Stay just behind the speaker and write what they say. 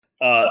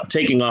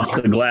taking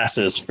off the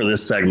glasses for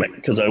this segment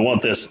because I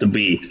want this to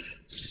be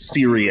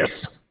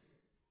serious.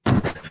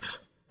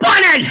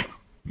 Bunny!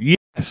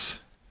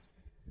 Yes.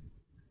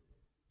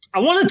 I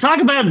want to talk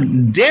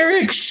about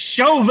Derek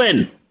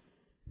Chauvin.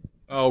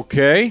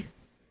 Okay.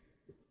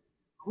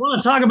 I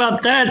want to talk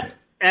about that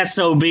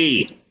SOB.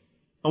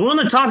 I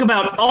want to talk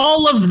about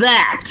all of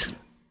that.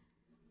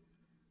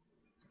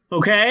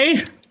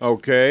 Okay?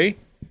 Okay.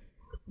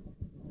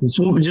 Just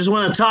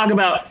want to talk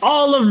about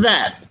all of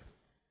that,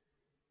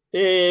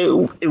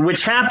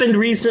 which happened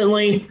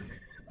recently.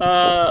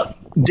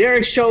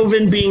 Derek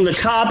Chauvin being the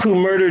cop who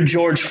murdered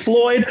George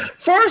Floyd.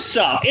 First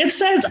off, it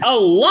says a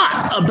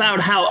lot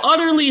about how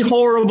utterly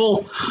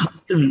horrible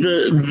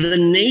the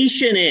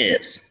nation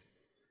is,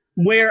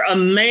 where a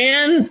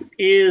man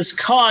is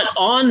caught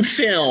on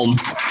film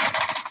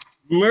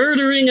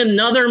murdering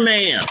another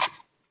man.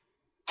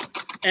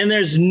 And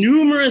there's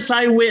numerous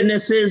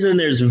eyewitnesses and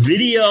there's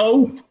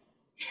video.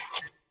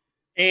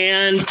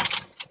 And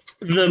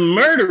the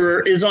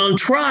murderer is on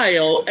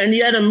trial, and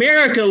yet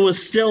America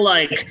was still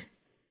like,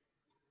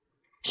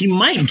 he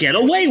might get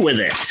away with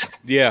it.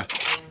 Yeah.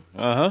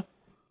 Uh-huh.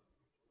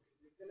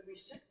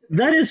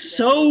 That is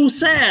so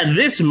sad.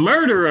 This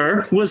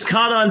murderer was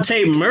caught on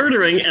tape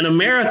murdering, and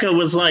America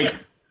was like,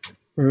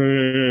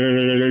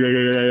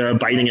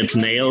 biting its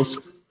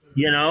nails,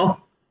 you know?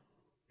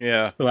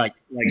 Yeah. Like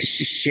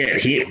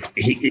shit,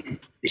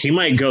 he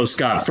might go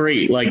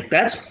scot-free. Like,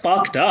 that's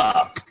fucked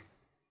up.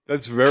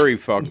 That's very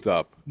fucked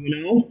up.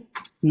 You know?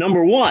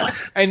 Number one.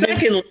 And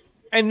Secondly,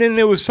 then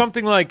there was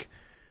something like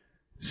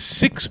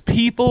 6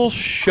 people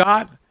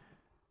shot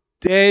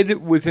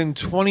dead within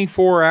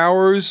 24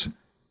 hours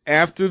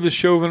after the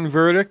Chauvin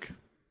verdict.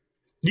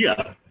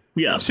 Yeah.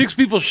 6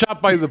 people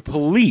shot by the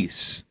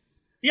police.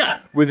 Yeah.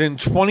 Within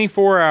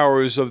 24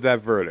 hours of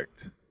that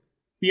verdict.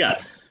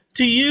 Yeah.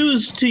 To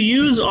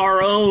use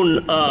our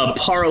own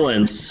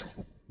parlance,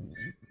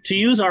 to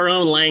use our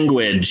own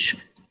language,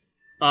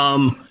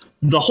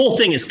 the whole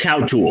thing is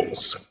cow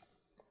tools.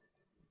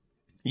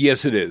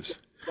 Yes, it is.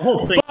 The whole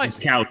thing is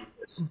cow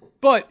tools.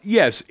 But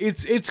yes,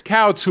 it's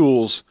cow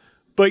tools.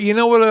 But you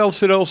know what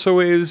else it also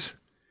is?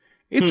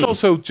 It's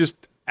also just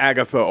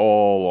Agatha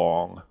all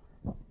along.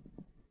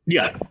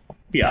 Yeah.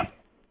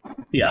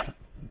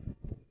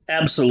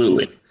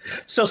 Absolutely.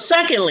 So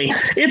secondly,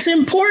 it's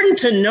important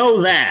to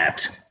know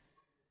that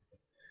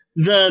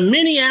the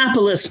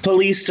Minneapolis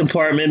Police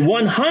Department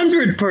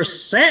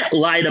 100%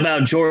 lied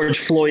about George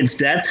Floyd's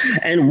death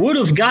and would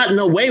have gotten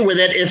away with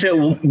it if it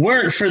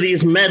weren't for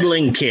these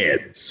meddling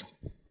kids.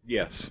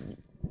 Yes.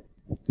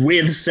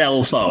 With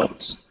cell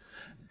phones.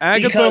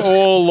 Agatha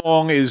all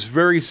along is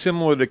very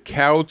similar to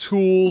cow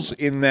tools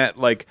in that,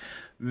 like,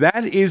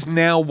 that is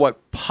now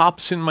what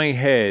pops in my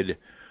head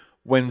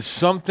when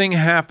something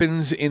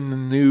happens in the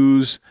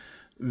news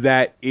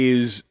that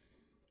is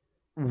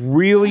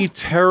really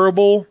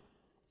terrible,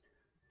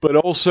 but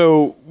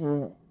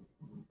also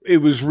it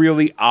was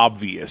really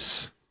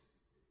obvious.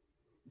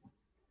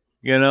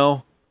 You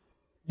know?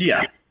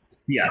 Yeah.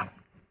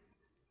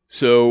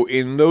 So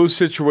in those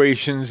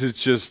situations,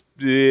 it's just,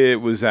 it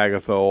was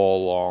Agatha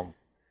all along.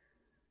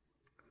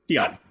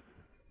 Yeah.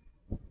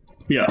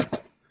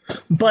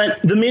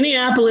 But the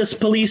Minneapolis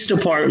Police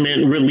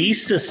Department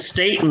released a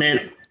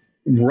statement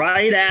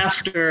right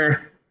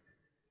after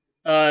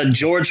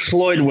George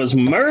Floyd was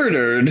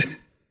murdered.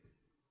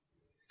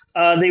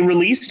 They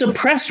released a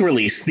press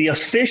release, the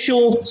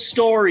official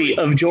story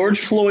of George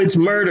Floyd's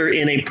murder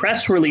in a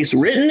press release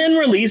written and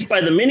released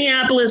by the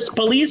Minneapolis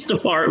Police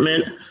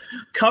Department,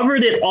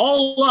 covered it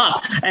all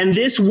up. And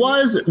this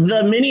was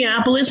the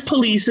Minneapolis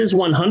Police's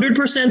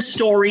 100%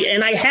 story.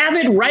 And I have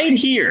it right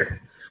here,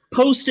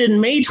 posted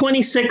May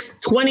 26,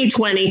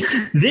 2020.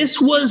 This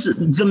was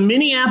the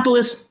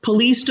Minneapolis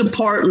Police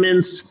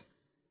Department's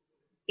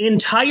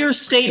entire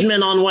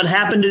statement on what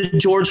happened to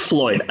George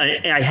Floyd.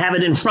 I have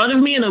it in front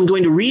of me, and I'm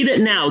going to read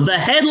it now. The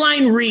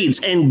headline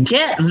reads, and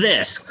get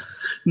this,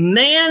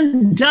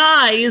 man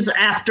dies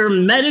after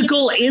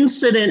medical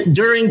incident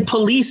during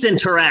police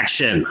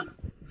interaction.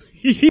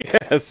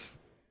 Yes.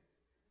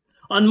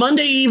 On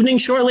Monday evening,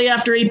 shortly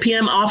after 8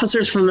 p.m.,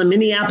 officers from the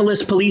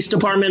Minneapolis Police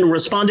Department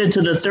responded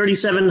to the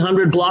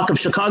 3700 block of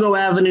Chicago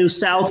Avenue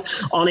South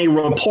on a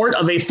report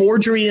of a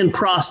forgery in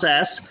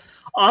process.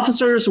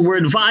 Officers were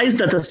advised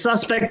that the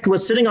suspect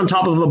was sitting on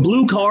top of a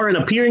blue car and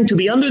appearing to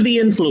be under the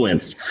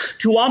influence.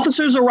 2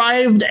 officers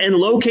arrived and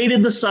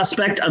located the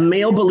suspect, a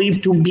male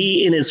believed to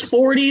be in his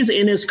 40s,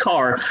 in his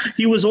car.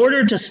 He was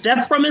ordered to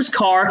step from his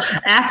car.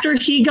 After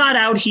he got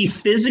out, he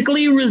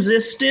physically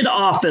resisted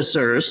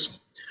officers.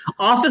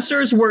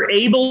 Officers were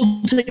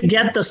able to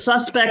get the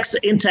suspects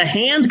into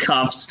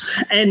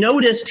handcuffs and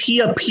noticed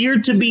he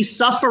appeared to be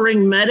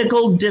suffering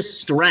medical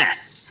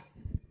distress.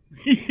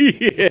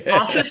 Yeah.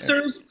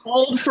 Officers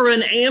called for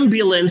an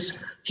ambulance.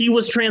 He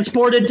was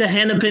transported to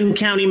Hennepin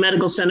County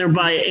Medical Center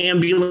by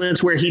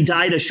ambulance, where he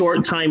died a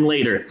short time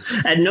later.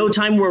 At no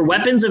time were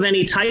weapons of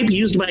any type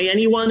used by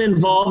anyone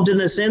involved in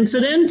this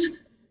incident.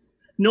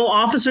 No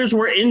officers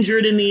were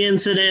injured in the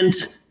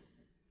incident.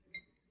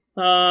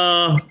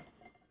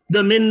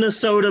 The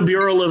Minnesota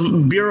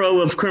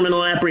Bureau of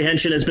Criminal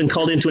Apprehension has been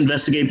called in to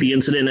investigate the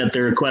incident at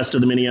the request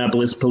of the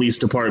Minneapolis Police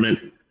Department.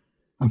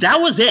 That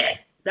was it.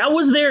 That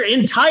was their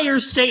entire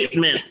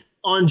statement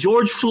on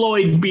George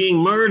Floyd being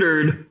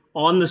murdered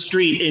on the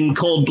street in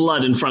cold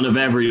blood in front of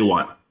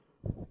everyone.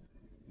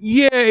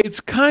 Yeah, it's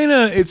kind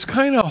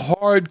of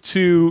hard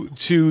to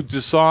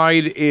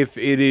decide if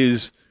it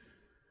is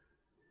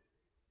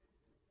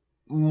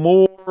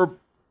more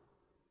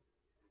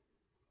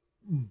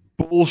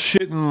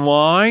bullshit and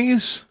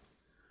lies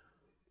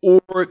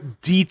or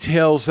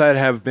details that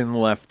have been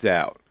left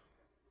out.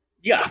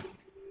 Yeah.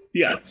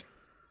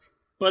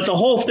 But the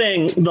whole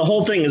thing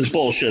is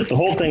bullshit. The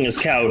whole thing is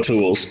cow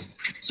tools.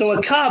 So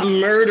a cop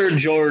murdered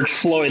George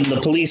Floyd. The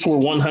police were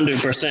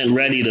 100%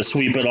 ready to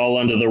sweep it all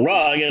under the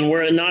rug. And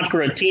were it not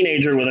for a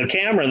teenager with a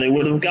camera, they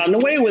would have gotten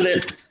away with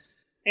it.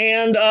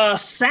 And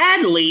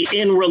sadly,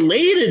 in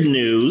related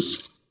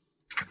news,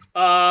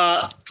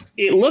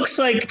 it looks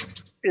like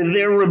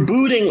they're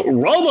rebooting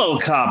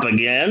RoboCop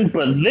again,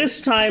 but this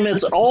time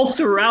it's all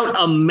throughout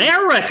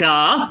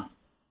America.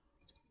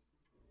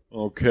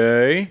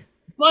 Okay.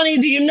 Bunny,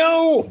 do you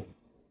know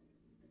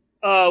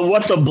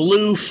what the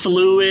blue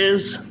flu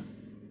is?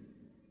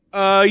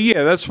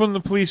 Yeah, that's when the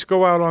police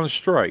go out on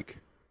strike.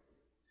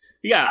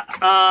 Yeah,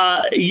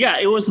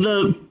 it was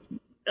a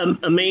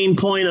main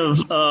point of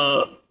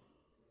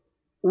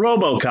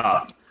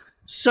RoboCop.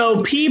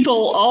 So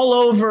people all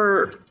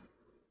over,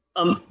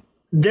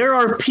 there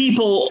are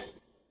people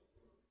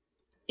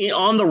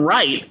on the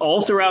right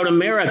all throughout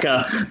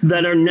America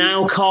that are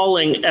now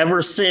calling,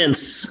 ever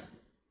since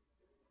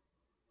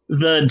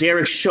the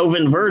Derek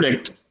Chauvin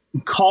verdict,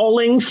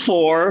 calling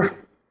for,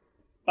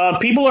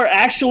 people are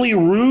actually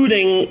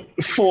rooting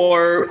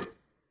for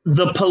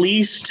the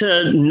police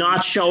to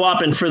not show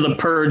up and for the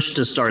purge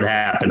to start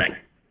happening.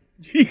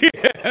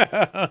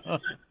 Yeah.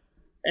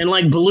 And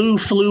like blue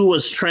flu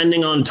was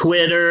trending on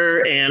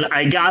Twitter, and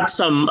I got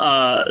some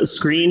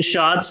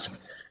screenshots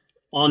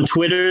on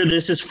Twitter.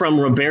 This is from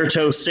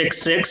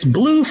Roberto66.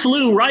 Blue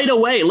flu right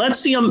away.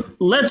 Let's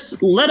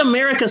let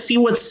America see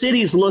what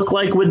cities look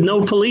like with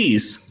no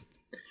police.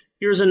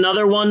 Here's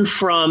another one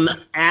from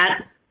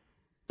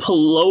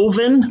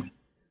 @Polovin.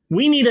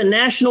 We need a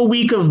national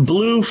week of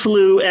blue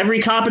flu. Every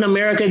cop in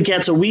America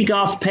gets a week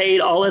off paid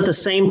all at the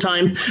same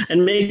time,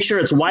 and make sure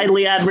it's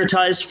widely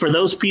advertised. For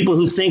those people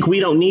who think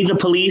we don't need the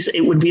police,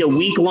 it would be a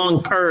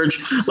week-long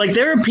purge. Like,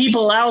 there are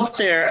people out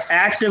there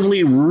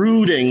actively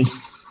rooting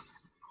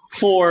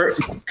for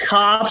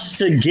cops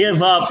to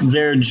give up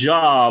their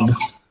job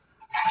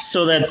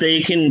so that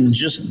they can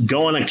just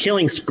go on a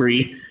killing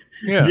spree.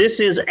 Yeah. This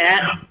is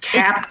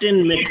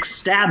 @Captain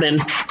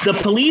McStabbin. The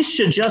police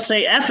should just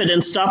say F it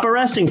and stop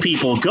arresting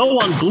people. Go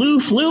on blue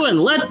flu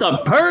and let the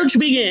purge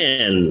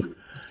begin.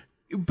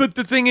 But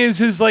the thing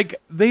is like,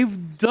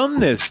 they've done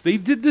this. They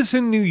did this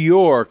in New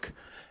York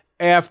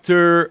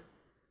after,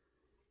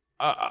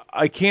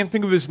 I can't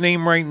think of his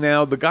name right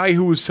now, the guy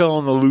who was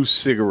selling the loose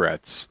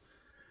cigarettes.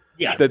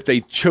 Yeah. That they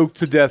choked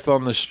to death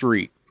on the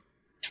street.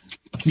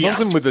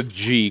 Something with a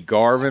G,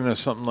 Garvin or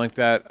something like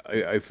that.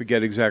 I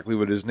forget exactly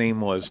what his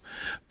name was.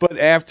 But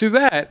after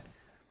that,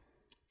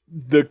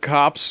 the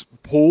cops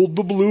pulled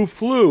the blue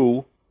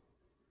flu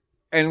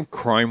and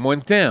crime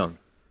went down.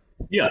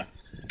 Yeah.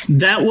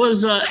 That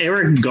was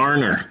Eric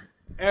Garner.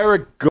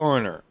 Eric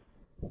Garner.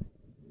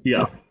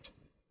 Yeah.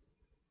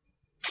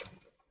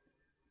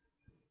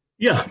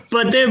 Yeah,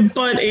 but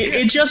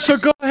it just... So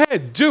go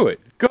ahead, do it.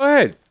 Go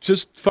ahead.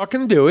 Just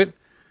fucking do it.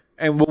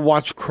 And we'll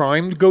watch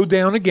crime go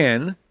down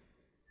again.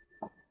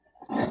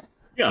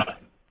 Yeah.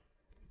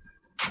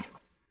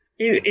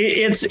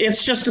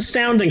 It's just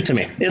astounding to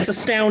me. It's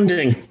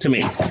astounding to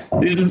me.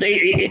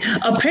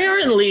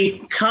 Apparently,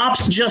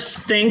 cops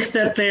just think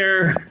that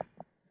they're...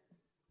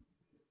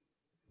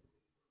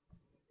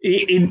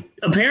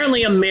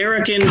 apparently,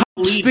 American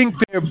cops think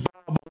they're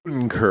Bob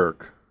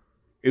Odenkirk,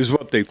 is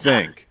what they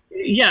think.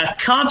 Yeah,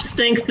 cops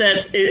think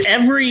that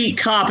every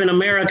cop in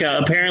America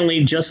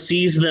apparently just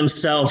sees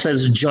themselves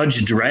as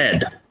Judge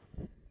Dredd.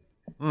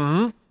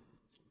 Mm-hmm.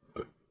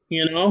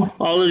 You know,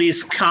 all of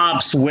these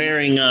cops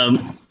wearing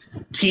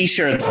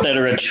T-shirts that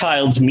are a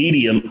child's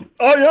medium.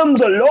 I am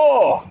the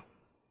law.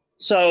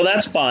 So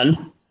that's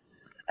fun.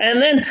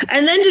 And then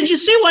did you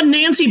see what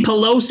Nancy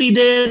Pelosi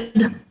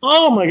did?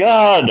 Oh my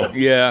God.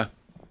 Yeah.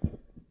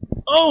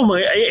 Oh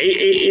my,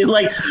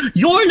 like,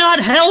 you're not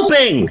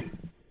helping.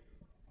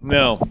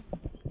 No.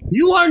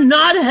 You are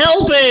not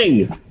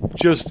helping.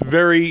 Just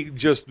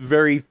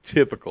very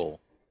typical.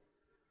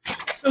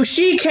 So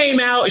she came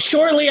out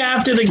shortly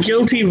after the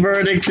guilty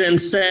verdict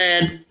and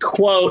said,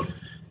 quote,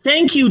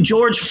 "Thank you,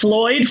 George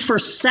Floyd, for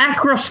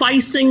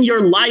sacrificing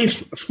your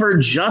life for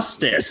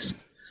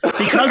justice.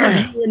 Because of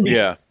you and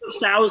because of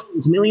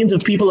thousands, millions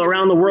of people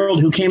around the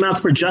world who came out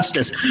for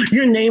justice,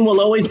 your name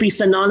will always be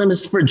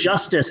synonymous for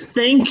justice.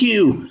 Thank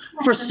you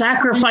for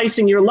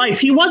sacrificing your life."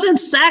 He wasn't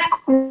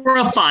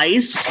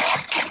sacrificed.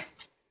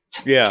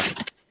 Yeah.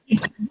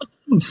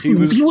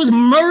 He was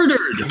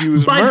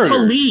murdered by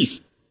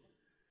police.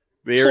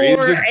 There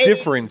is a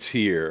difference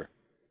here.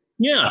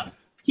 Yeah.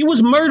 He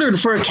was murdered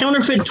for a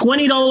counterfeit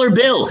 $20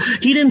 bill.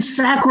 He didn't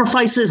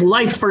sacrifice his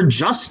life for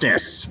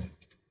justice.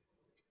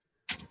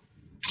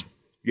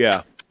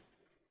 Yeah.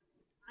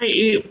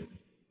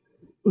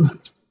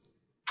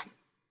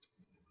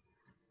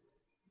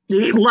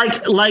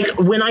 Like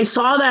when I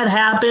saw that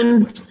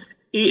happen,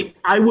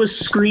 I was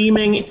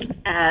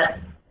screaming at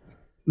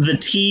the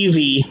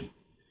TV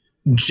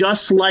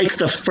just like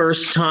the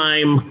first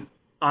time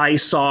I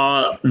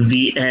saw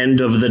the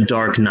end of The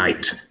Dark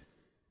Knight.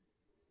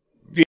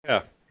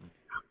 Yeah.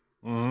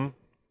 Mm-hmm.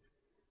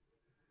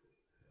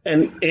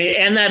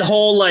 And that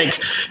whole,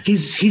 like,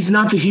 he's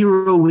not the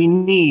hero we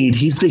need,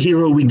 he's the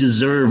hero we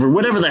deserve, or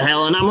whatever the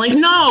hell. And I'm like,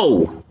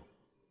 no.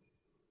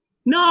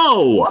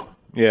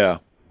 Yeah.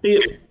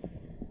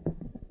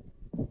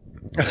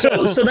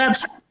 So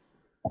that's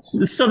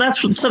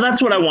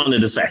what I wanted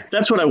to say.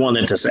 That's what I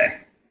wanted to say.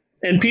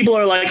 And people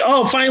are like,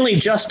 oh, finally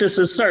justice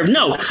is served.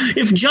 No,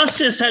 if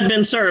justice had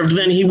been served,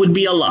 then he would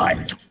be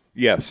alive.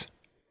 Yes.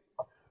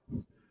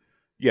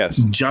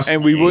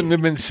 And we wouldn't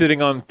have been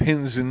sitting on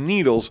pins and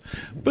needles.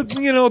 But,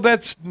 you know,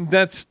 that's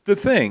the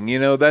thing. You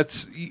know,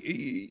 that's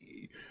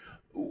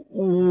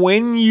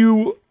when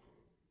you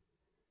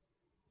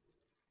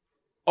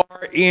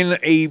are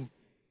in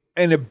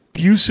an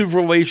abusive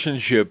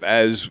relationship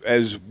as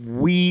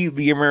we,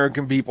 the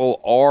American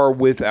people, are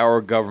with our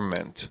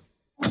government.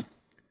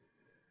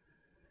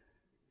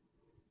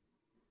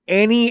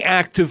 Any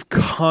act of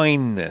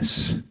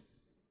kindness,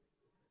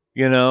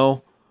 you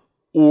know,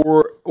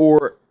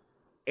 or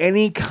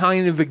any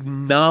kind of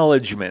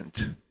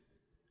acknowledgement,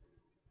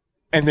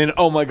 and then,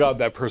 oh my God,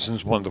 that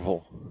person's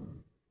wonderful.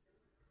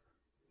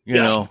 You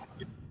know?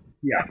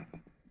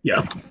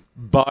 Yeah.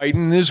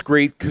 Biden is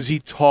great because he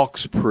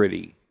talks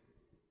pretty.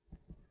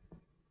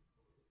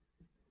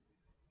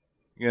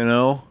 You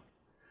know?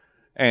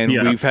 And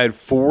we've had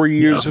 4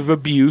 years of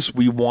abuse.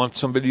 We want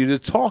somebody to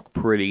talk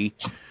pretty.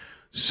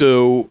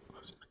 So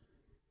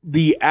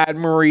the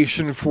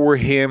admiration for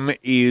him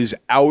is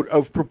out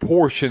of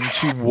proportion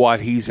to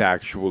what he's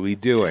actually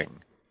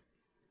doing.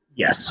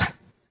 Yes.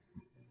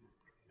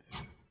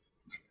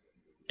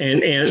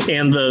 And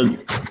the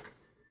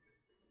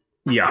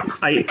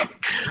I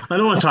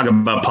don't want to talk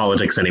about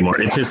politics anymore.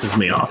 It pisses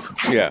me off.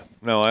 Yeah.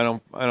 No, I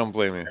don't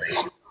blame you.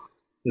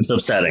 It's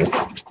upsetting.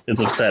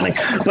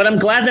 But I'm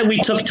glad that we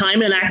took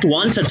time in Act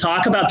 1 to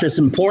talk about this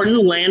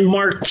important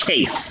landmark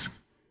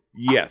case.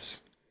 Yes.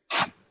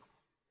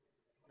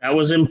 That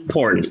was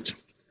important.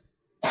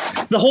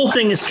 The whole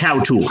thing is cow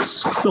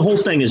tools. The whole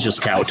thing is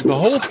just cow tools. The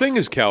whole thing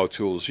is cow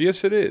tools.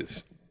 Yes, it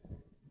is.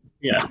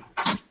 Yeah.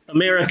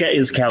 America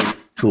is cow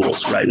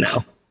tools right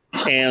now.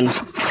 And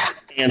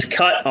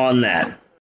cut on that.